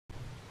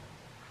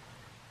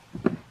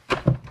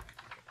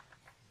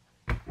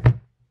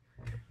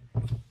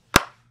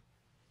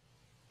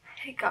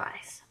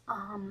Guys,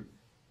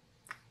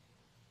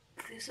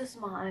 this is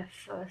my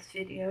first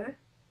video.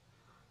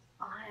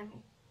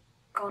 I'm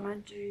gonna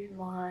do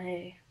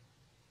my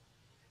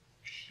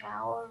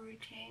shower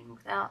routine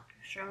without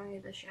showing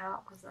you the shower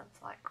because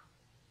that's like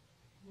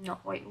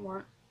not what you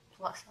want.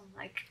 Plus I'm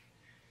like,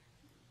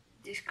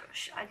 this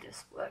gosh, I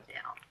just worked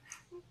out.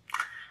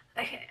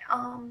 Okay,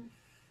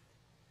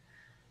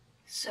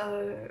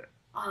 so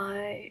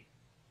I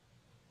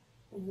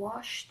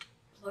washed,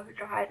 blow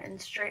dried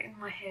and straightened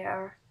my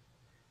hair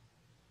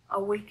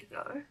a week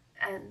ago,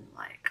 and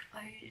like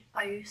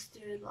I used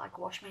to like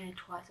wash my hair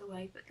twice a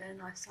week, but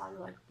then I started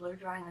like blow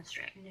drying and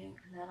straightening,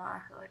 and then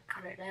I like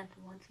cut it down to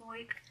once a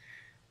week.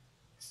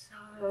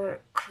 So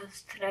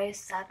because today is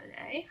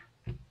Saturday,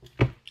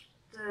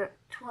 the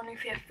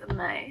 25th of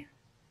May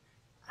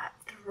at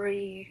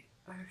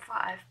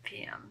 3:05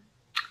 p.m.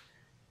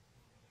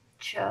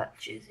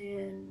 Church is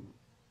in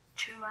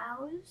 2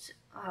 hours.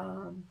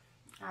 I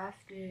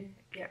have to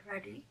get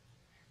ready.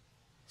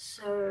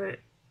 So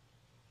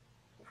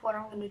what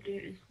I'm going to do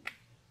is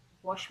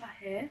wash my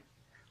hair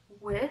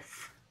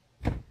with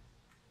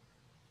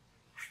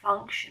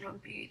Functional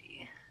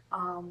Beauty.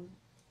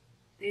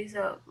 These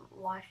are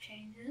life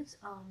changes.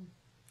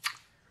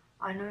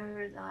 I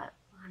know that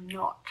I'm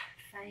not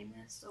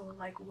famous or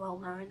like well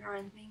known or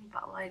anything,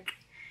 but like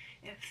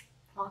if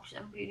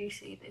Functional Beauty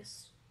see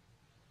this,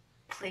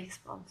 please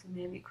sponsor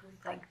me because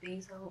like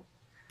these are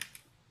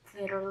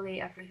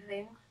literally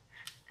everything.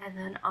 And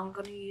then I'm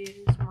gonna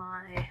use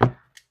my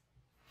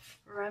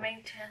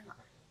Remington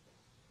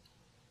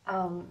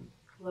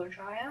blow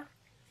dryer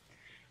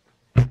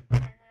and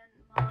then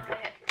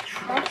my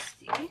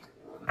trusty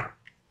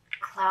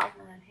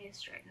Cloud9 hair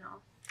straightener.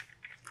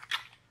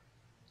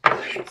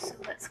 So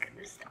let's get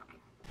this done.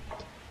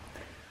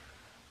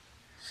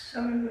 So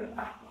I've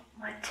got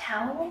my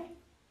towel,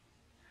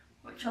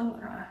 which I'm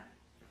gonna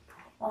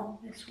put on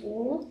this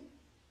wall.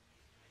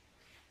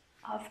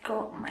 I've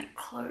got my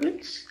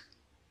clothes,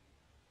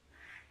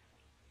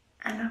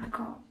 and I've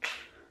got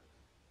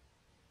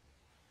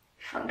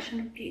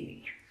Functional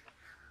Beauty.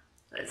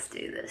 Let's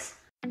do this.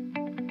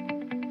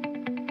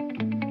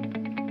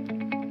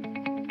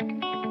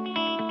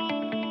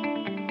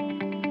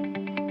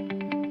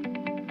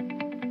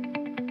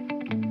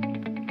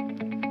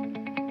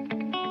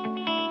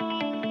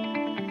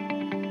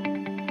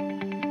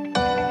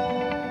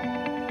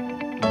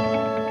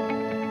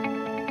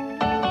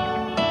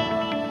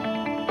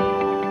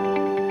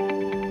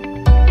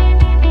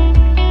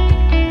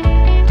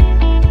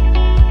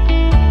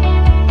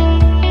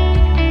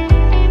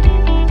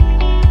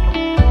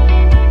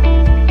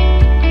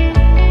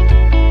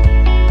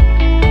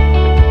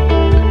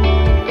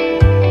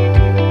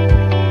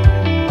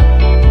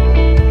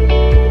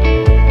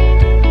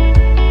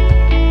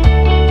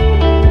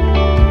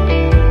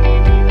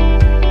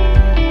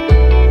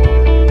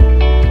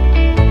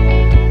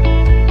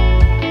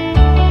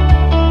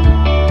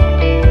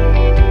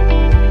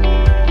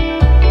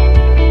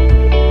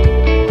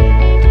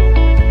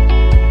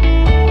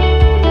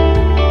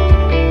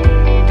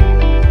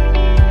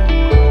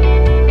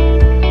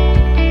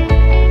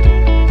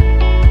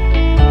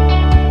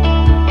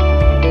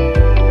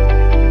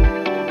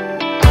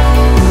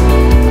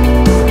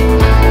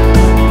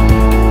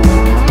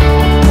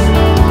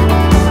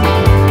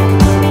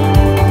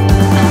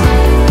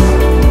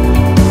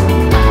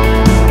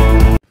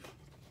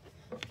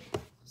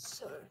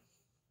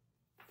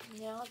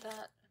 Now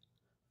that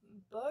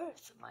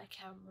both of my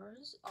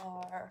cameras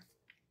are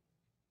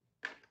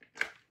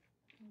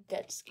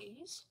dead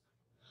skis,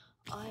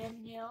 I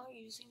am now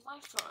using my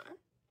phone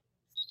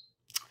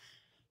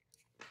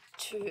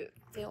to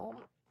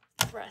film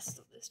the rest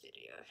of this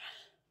video.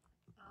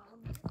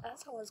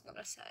 As I was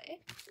gonna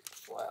say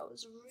before, I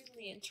was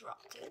really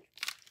interrupted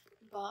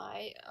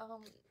by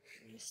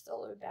Mr.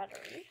 Low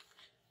Battery.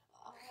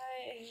 I'm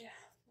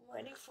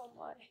waiting for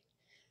my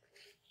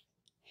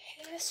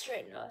hair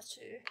straightener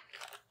to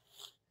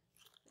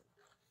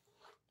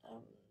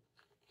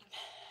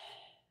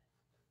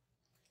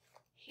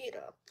heat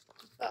up,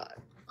 but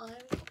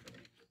I'm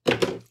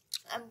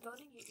going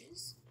to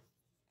use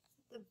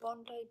the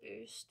Bondi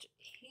Boost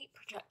heat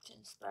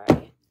protectant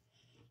spray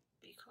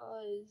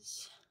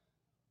because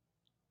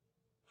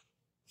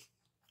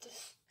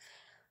just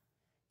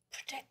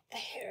protect the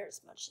hair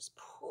as much as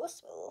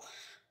possible.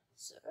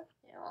 So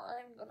now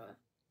I'm gonna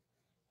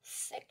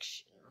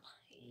section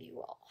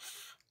you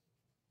off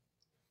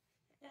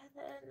and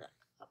then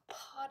a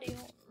party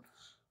on.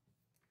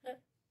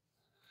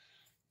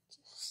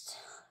 Just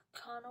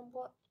kind of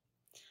what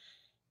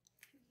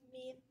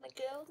me and my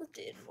girls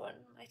did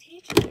when my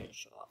teacher didn't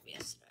show up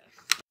yesterday.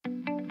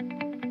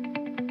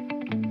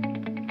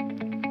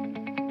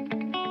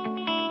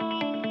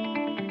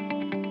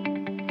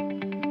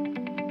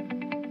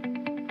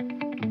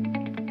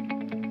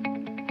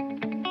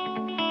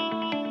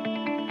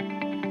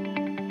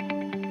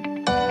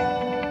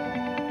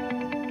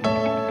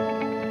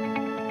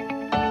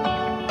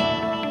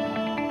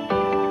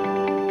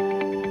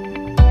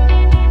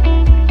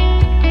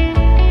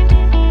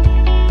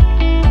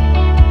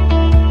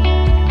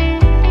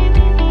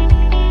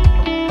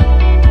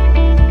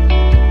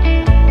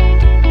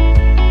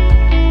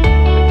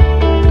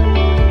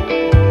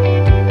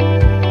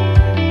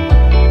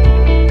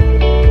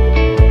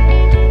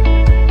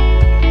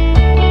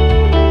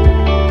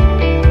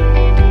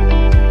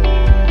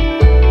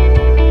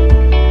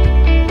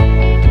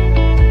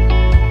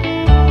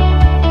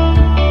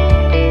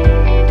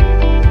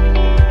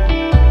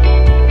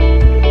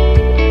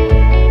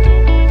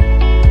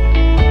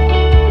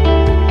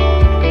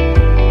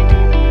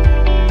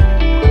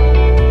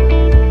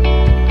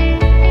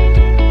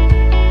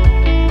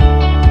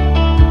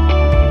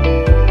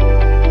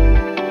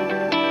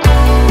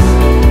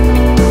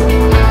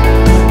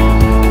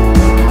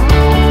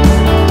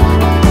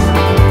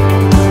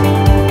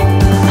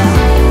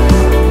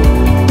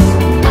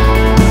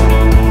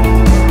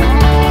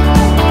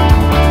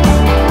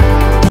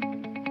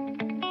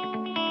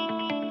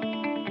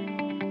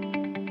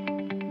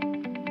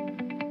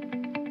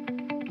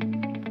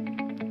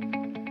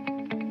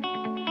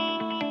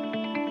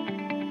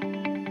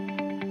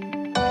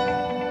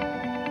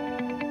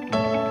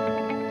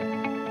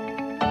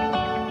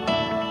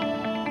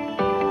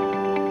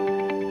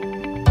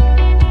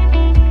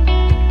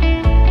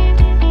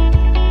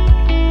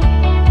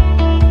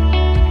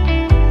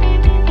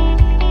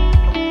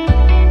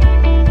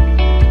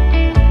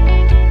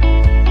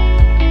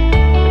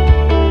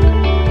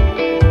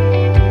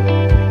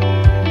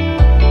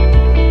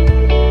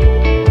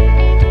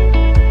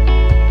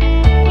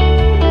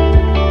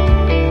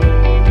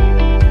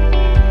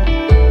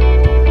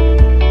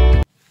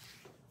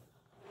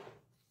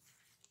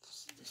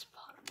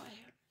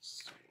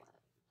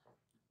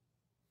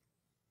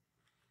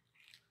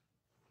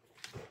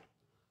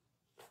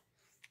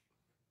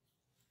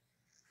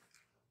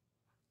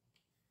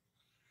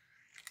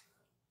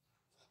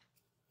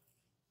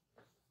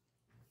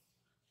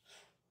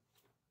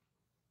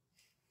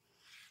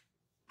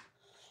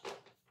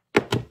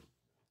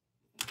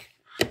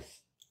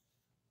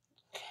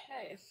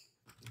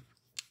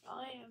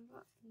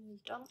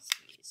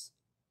 dunsies.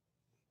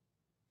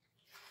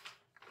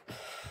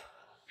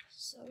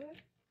 So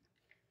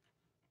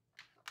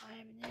I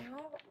am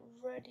now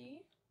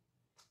ready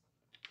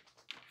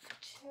for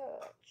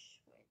church.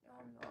 Wait, no,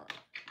 I'm not.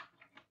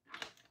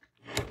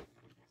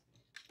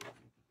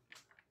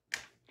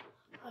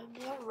 I'm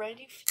now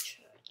ready for church.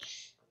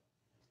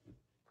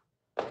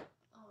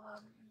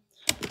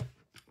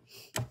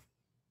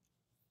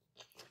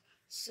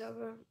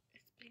 So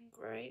it's been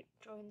great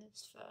doing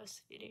this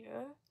first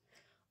video.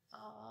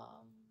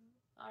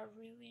 I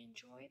really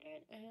enjoyed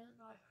it,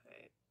 and I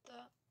hope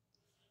that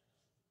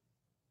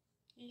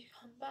you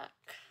come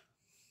back.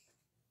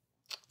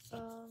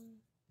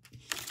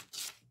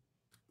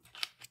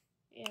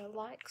 Yeah,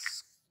 like,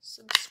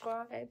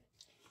 subscribe,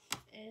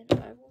 and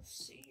I will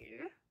see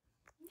you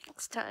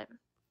next time.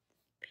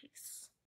 Peace.